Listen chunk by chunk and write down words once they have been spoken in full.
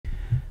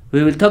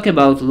We will talk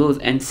about loose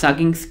and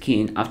sagging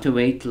skin after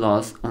weight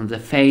loss on the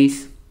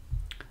face,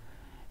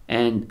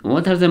 and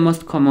what are the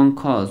most common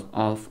cause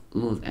of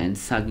loose and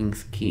sagging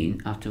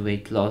skin after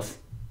weight loss.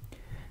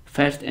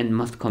 First and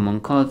most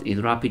common cause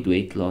is rapid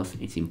weight loss.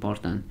 It's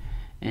important,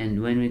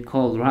 and when we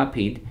call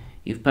rapid,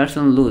 if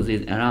person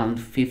loses around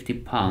 50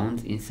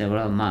 pounds in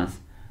several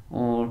months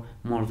or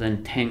more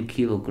than 10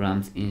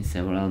 kilograms in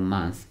several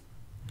months.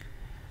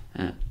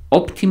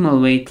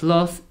 Optimal weight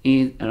loss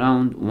is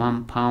around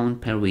 1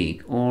 pound per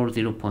week or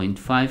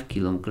 0.5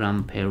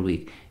 kilogram per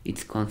week.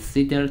 It's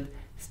considered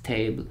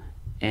stable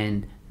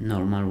and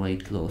normal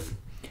weight loss.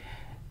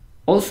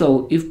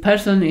 Also, if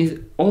person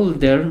is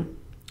older,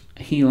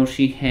 he or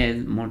she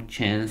has more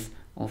chance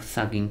of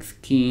sagging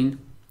skin,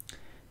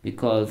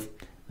 because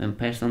when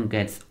person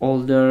gets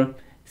older,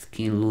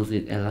 skin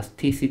loses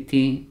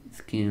elasticity,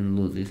 skin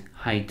loses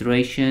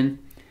hydration,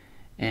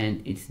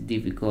 and it's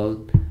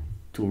difficult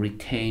to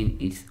retain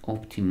its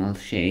optimal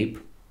shape.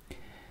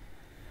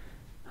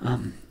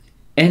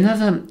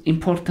 Another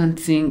important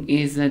thing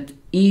is that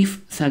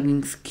if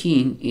sagging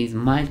skin is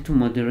mild to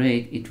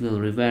moderate, it will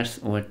reverse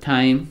over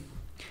time.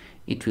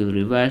 It will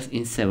reverse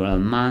in several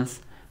months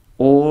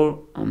or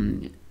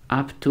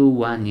up to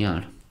 1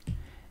 year.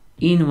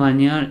 In 1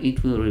 year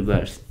it will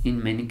reverse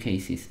in many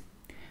cases.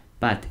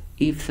 But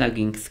if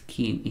sagging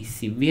skin is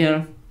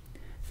severe,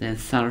 then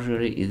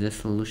surgery is a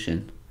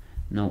solution.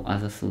 No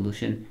other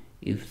solution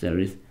if there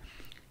is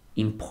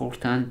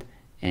important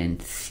and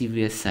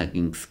severe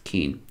sagging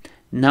skin.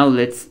 Now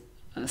let's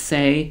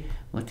say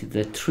what is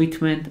the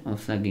treatment of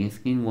sagging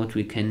skin, what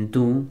we can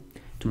do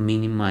to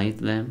minimize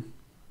them.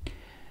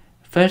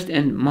 First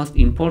and most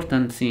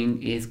important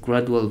thing is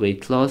gradual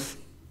weight loss.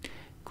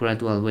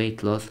 Gradual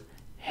weight loss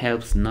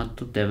helps not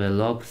to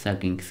develop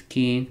sagging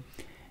skin,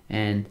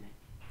 and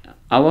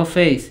our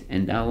face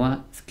and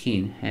our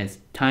skin has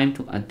time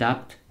to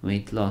adapt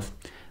weight loss.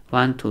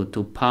 1 to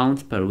 2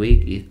 pounds per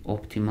week is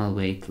optimal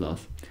weight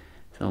loss.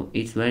 So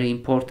it's very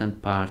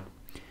important part.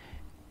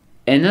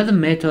 Another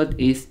method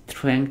is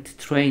strength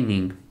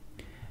training.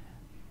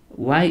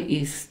 Why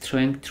is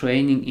strength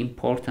training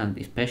important,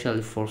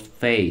 especially for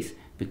face?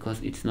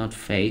 Because it's not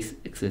face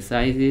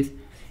exercises.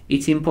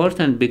 It's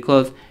important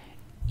because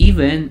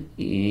even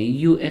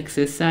you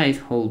exercise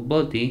whole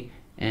body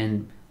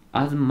and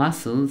other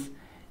muscles,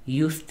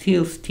 you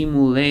still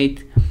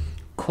stimulate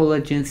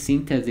collagen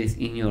synthesis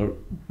in your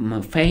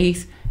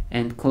face,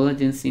 and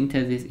collagen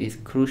synthesis is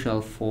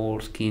crucial for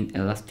skin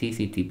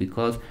elasticity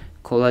because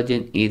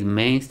collagen is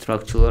main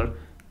structural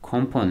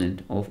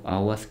component of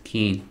our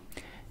skin.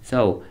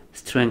 So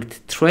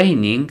strength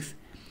trainings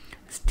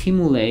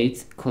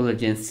stimulates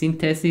collagen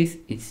synthesis.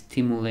 It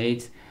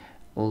stimulates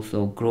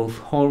also growth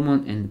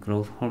hormone, and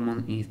growth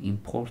hormone is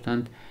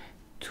important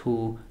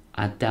to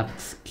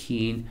adapt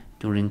skin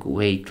during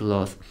weight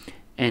loss.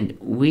 And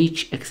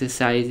which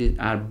exercises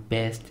are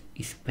best,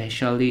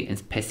 especially and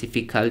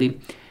specifically?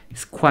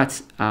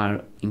 Squats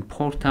are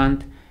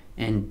important,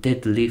 and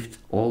deadlifts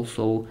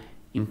also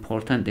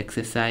important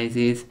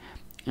exercises,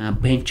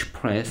 bench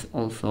press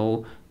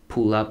also,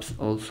 pull-ups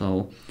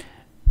also.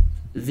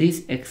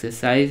 These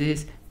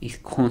exercises is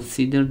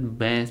considered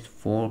best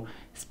for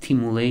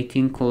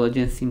stimulating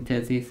collagen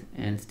synthesis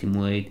and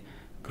stimulate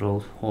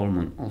growth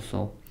hormone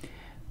also.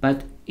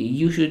 But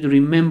you should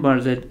remember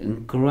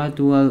that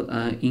gradual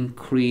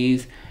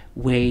increase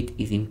weight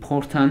is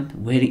important,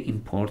 very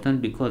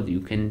important, because you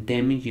can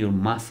damage your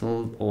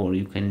muscles or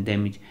you can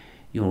damage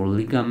your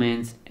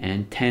ligaments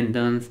and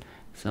tendons.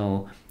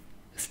 So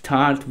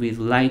start with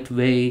light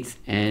weights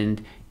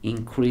and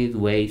increase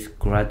weights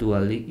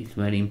gradually is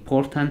very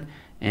important,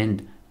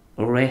 and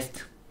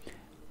rest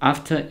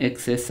after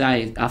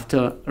exercise.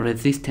 After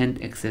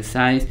resistant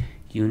exercise,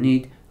 you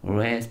need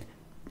rest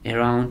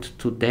around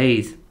 2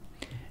 days.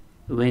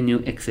 When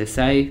you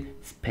exercise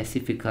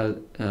specific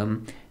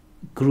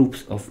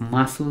groups of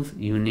muscles,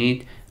 you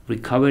need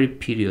recovery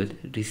period.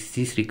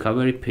 This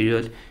recovery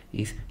period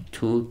is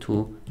 2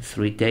 to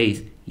 3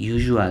 days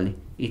usually.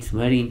 It's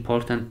very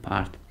important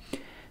part.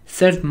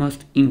 Third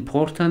most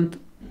important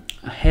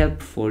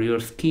help for your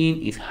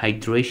skin is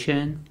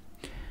hydration.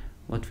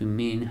 What we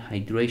mean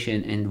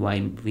hydration and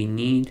why we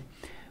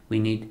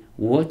need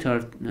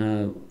water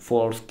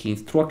for skin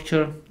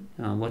structure.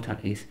 Water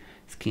is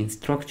skin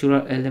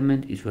structural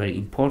element, is very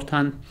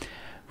important.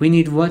 We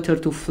need water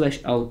to flush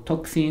out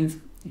toxins.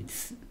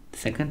 It's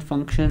second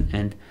function,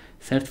 and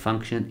third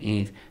function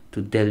is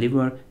to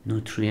deliver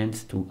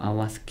nutrients to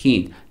our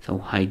skin. So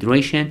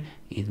hydration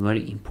is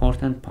very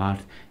important part,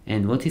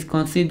 and what is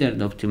considered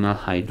optimal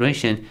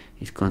hydration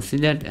is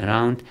considered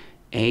around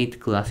 8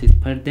 glasses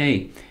per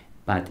day.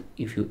 But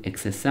if you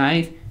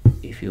exercise,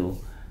 if you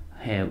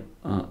have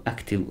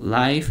active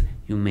life,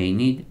 you may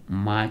need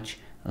much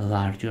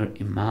larger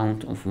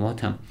amount of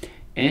water,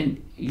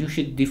 and you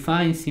should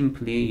define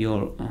simply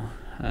your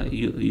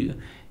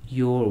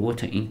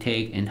water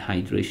intake and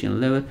hydration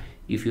level.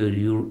 If your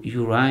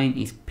urine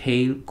is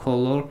pale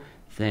color,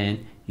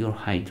 then your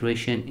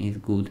hydration is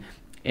good.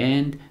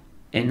 And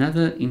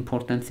another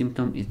important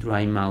symptom is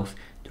dry mouth.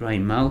 dry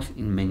mouth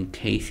in many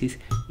cases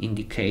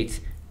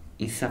indicates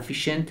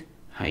insufficient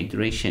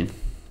hydration.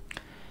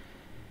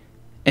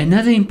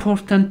 Another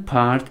important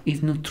part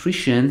is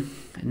nutrition.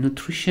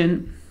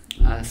 Nutrition,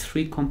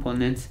 3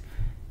 components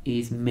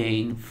is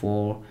main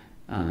for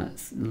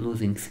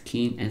losing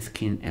skin and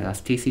skin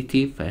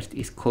elasticity. First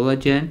is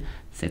collagen,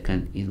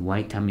 second is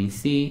vitamin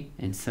C,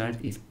 and third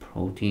is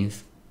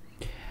proteins.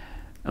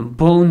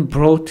 Bone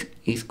broth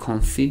is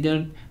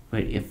considered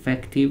very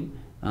effective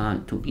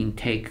to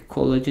intake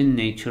collagen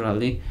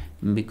naturally,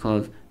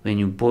 because when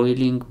you're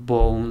boiling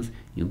bones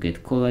you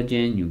get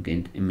collagen, you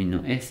get amino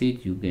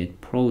acids, you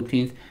get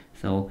proteins,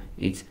 so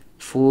it's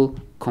full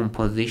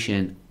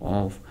composition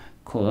of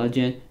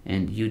collagen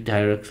and you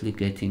directly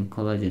getting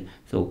collagen.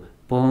 So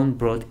bone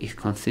broth is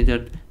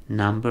considered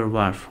number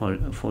 1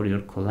 for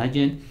your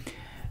collagen.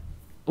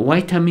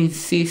 Vitamin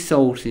C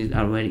sources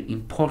are very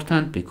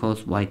important because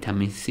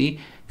vitamin C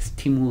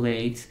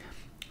stimulates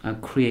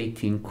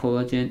creating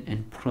collagen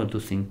and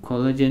producing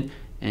collagen,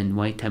 and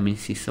vitamin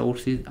C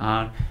sources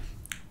are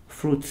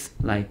fruits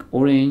like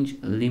orange,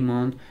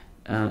 lemon,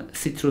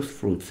 citrus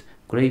fruits,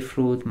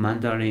 grapefruit,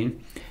 mandarin.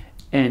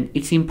 And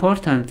it's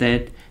important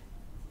that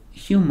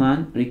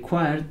human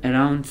requires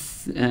around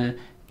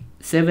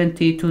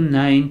 70 to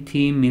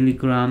 90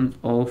 milligrams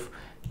of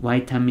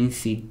vitamin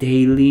C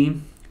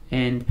daily,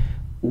 and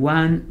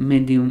 1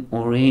 medium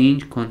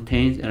orange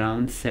contains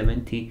around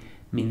 70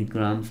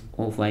 milligrams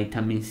of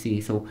vitamin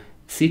C. So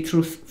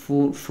citrus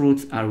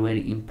fruits are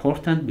very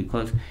important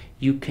because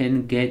you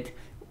can get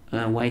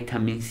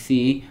vitamin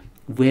C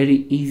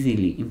very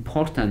easily,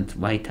 important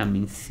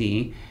vitamin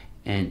C,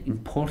 and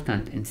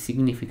important and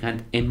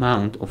significant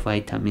amount of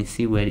vitamin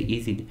C very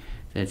easily.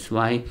 That's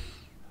why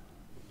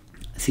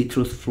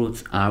citrus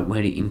fruits are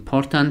very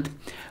important.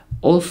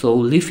 Also,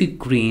 leafy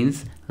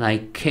greens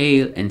like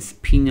kale and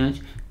spinach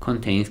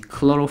contains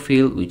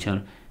chlorophyll, which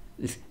are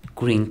this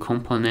green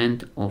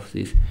component of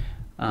these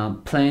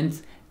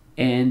plants,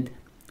 and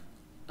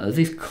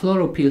this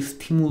chlorophyll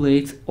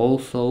stimulates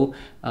also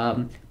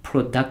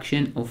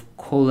production of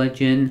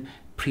collagen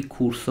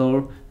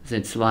precursor.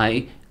 That's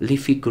why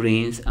leafy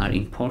greens are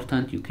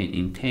important. You can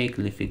intake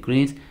leafy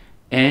greens,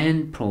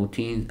 and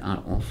proteins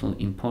are also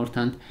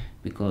important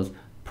because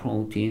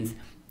proteins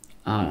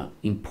are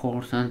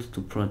important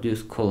to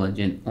produce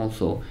collagen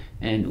also.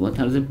 And what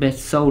are the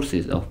best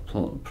sources of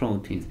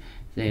proteins?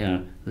 They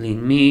are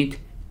lean meat,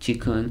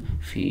 chicken,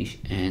 fish,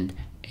 and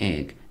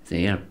egg.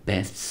 They are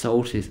best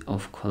sources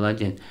of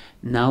collagen.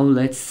 Now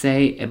let's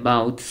say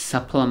about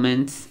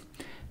supplements.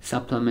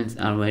 Supplements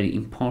are very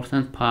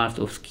important part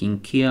of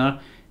skincare,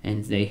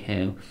 and they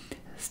have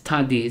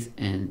studies,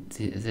 and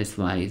that's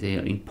why they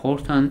are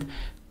important.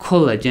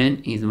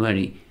 Collagen is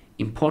very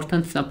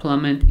important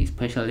supplement,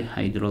 especially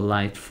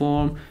hydrolyzed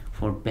form,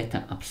 for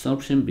better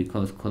absorption,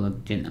 because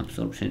collagen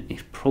absorption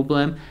is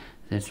problem.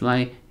 That's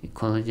why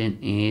collagen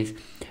is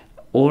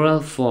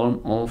oral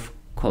form of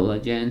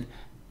collagen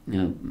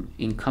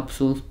in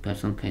capsules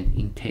person can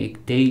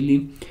intake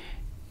daily.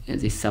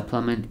 This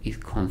supplement is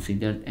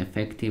considered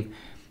effective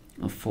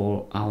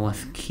for our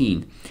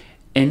skin.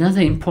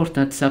 Another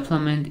important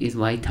supplement is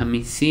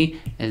vitamin C.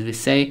 As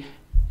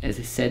I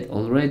said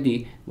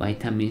already,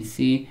 vitamin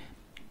C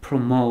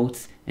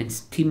promotes and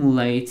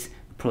stimulates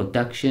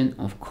production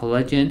of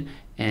collagen,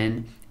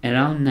 and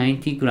around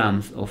 90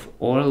 grams of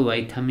oral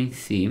vitamin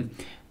C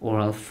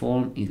oral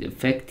form is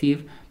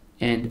effective.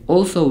 And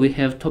also we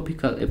have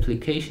topical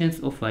applications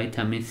of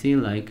vitamin C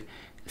like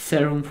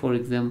serum, for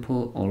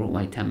example, or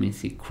vitamin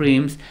C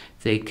creams.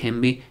 They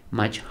can be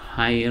much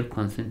higher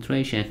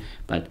concentration,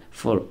 but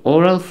for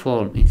oral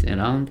form it's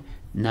around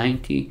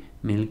 90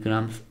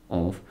 milligrams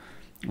of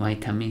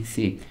vitamin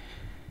C.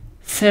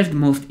 Third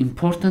most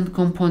important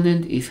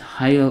component is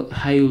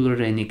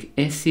hyaluronic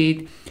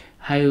acid.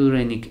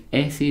 Hyaluronic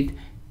acid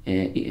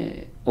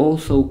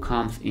also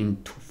comes in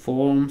 2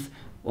 forms,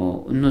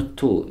 or not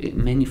 2,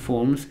 many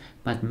forms,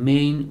 but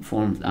main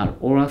forms are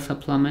oral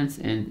supplements,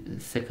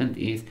 and second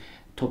is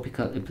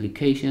topical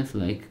applications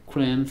like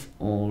creams,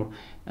 or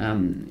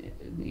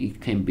it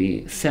can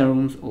be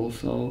serums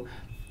also.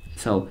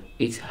 So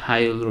it's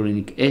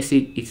hyaluronic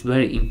acid. It's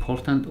very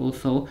important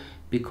also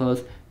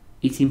because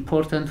it's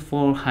important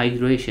for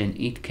hydration.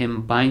 It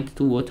can bind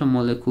to water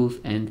molecules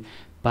and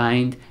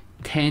bind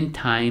 10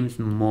 times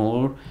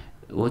more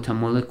water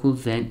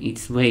molecules than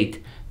its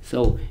weight.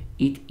 So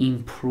it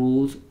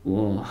improves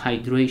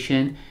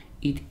hydration.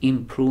 It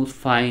improves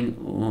fine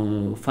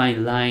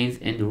lines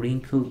and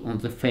wrinkles on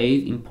the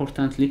face.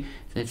 Importantly,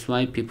 that's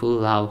why people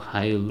love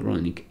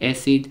hyaluronic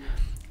acid,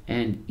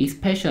 and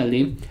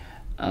especially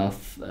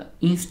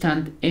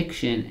instant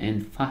action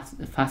and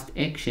fast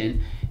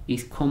action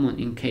is common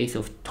in case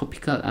of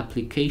topical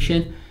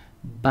application,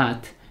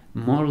 but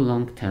more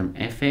long-term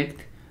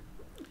effect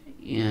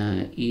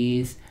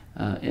is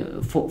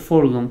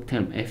for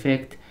long-term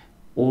effect,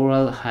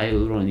 oral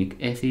hyaluronic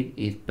acid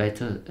is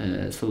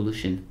better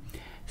solution.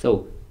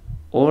 So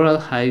oral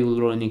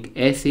hyaluronic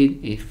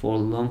acid is for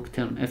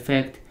long-term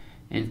effect,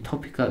 and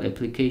topical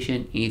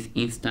application is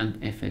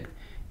instant effect.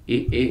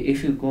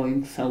 if you're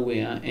going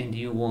somewhere and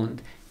you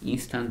want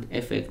instant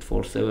effect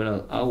for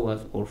several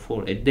hours or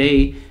for a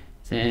day,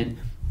 then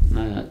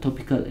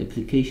topical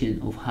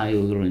application of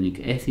hyaluronic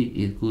acid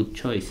is good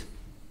choice.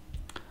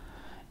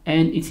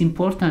 And it's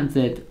important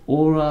that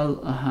oral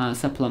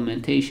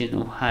supplementation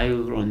of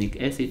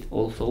hyaluronic acid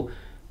also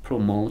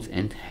promotes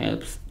and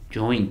helps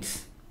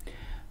joints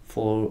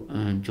for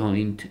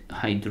joint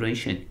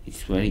hydration.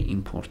 It's very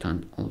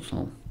important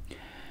also.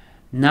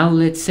 Now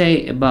let's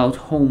say about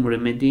home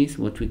remedies,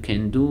 what we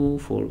can do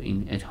for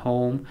at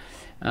home.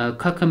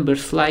 Cucumber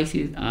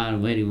slices are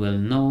very well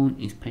known,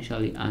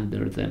 especially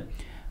under the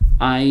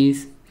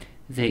eyes.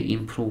 They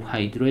improve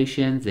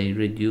hydration, they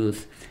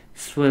reduce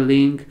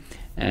swelling.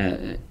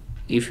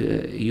 If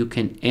you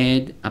can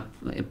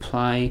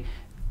apply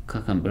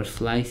cucumber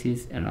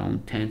slices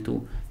around 10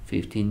 to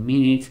 15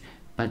 minutes,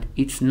 but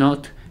it's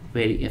not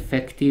very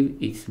effective.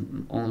 It's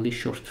only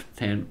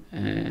short-term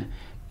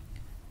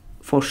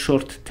for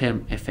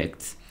short-term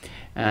effects.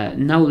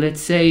 Now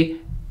let's say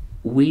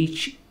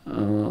which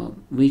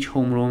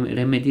home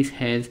remedies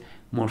has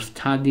more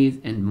studies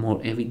and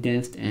more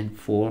evidence and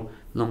for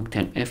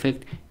long-term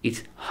effect.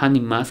 It's honey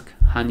musk.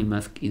 Honey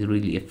musk is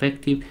really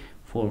effective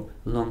for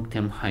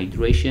long-term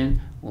hydration.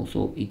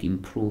 Also it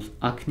improves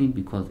acne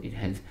because it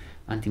has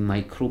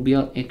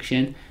antimicrobial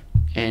action,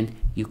 and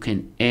you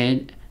can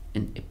add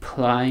and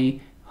apply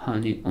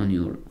honey on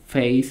your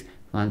face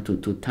 1 to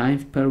 2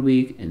 times per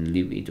week and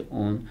leave it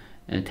on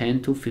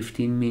 10 to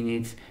 15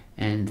 minutes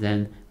and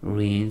then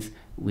rinse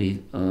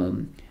with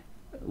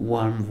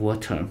warm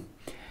water.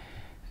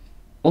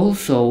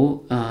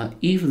 Also,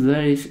 if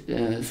there is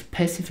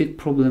specific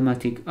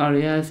problematic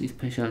areas,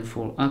 especially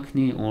for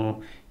acne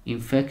or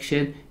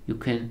infection, you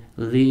can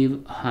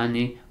leave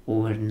honey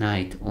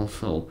overnight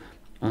also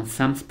on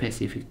some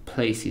specific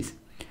places.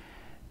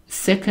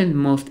 Second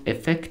most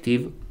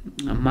effective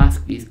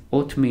mask is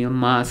oatmeal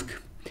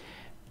mask.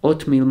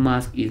 Oatmeal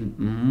mask is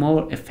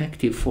more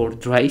effective for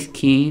dry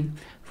skin,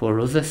 for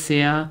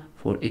rosacea,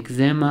 for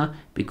eczema,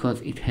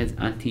 because it has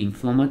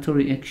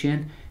anti-inflammatory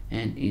action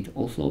and it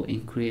also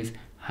increases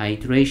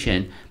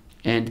hydration.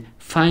 And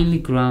finely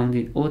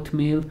grounded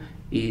oatmeal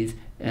is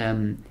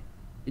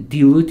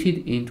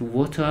diluted into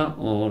water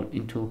or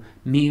into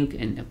milk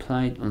and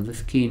applied on the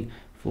skin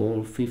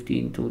for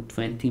 15 to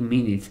 20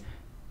 minutes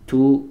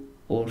 2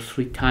 or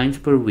 3 times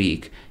per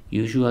week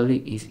usually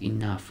is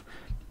enough.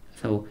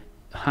 So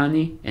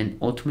honey and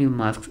oatmeal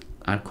masks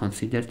are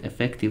considered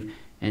effective,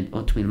 and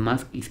oatmeal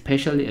mask is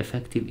especially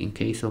effective in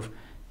case of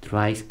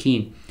dry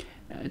skin.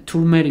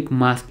 Turmeric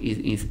mask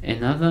is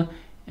another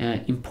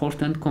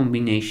important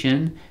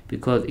combination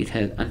because it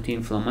has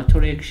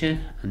anti-inflammatory action,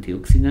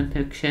 antioxidant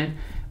action.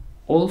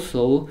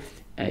 Also,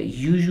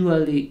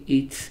 usually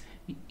it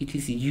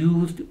is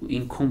used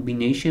in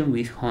combination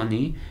with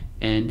honey,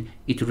 and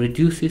it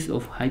reduces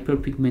of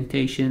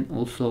hyperpigmentation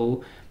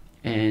also,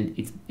 and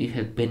it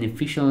has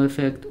beneficial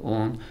effect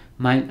on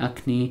mild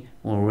acne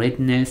or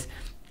redness.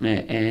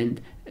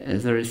 And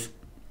there is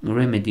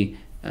remedy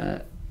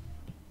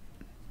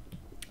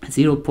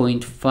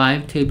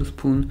 0.5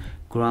 tablespoon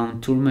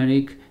ground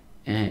turmeric,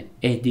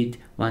 added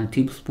 1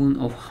 tablespoon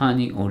of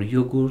honey or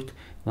yogurt,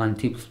 1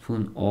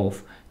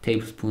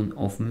 tablespoon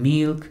of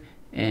milk,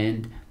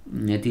 and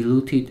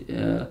diluted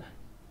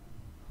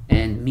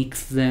and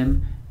mix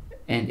them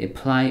and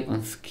apply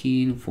on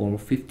skin for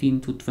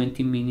 15 to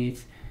 20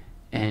 minutes.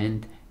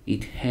 And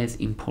it has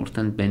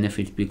important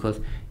benefits because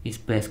it's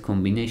best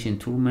combination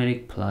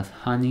turmeric plus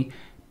honey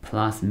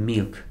plus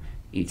milk.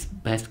 It's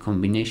best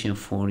combination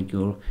for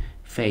your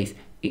face.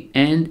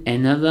 And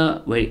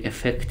another very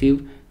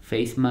effective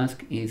face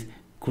mask is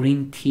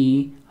green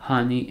tea,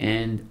 honey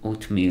and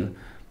oatmeal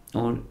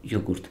or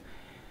yogurt.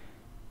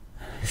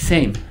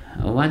 Same,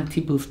 1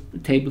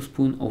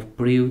 tablespoon of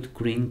brewed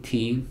green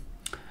tea.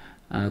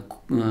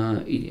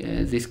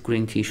 This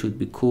green tea should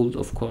be cooled,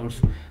 of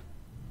course.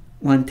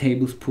 1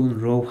 tablespoon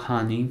raw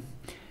honey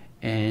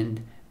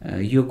and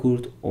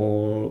yogurt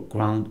or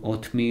ground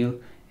oatmeal,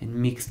 and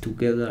mix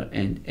together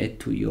and add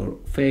to your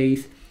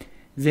face.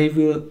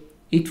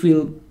 It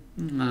will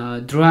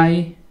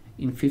dry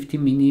in 50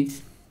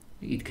 minutes.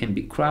 It can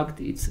be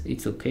cracked.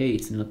 It's okay.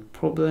 It's not a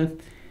problem.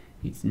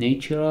 It's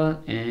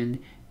natural and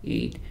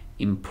it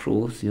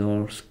improves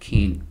your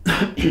skin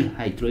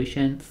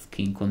hydration,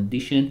 skin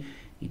condition.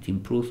 It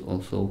improves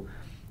also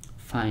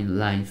fine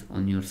lines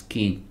on your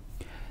skin.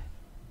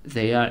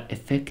 They are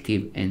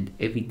effective and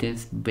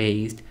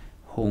evidence-based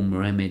home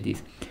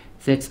remedies.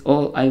 That's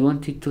all I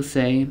wanted to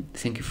say.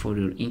 Thank you for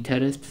your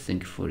interest.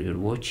 Thank you for your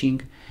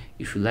watching.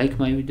 If you like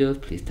my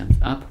videos, please thumbs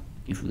up.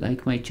 If you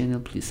like my channel,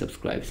 please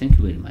subscribe. Thank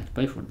you very much.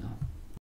 Bye for now.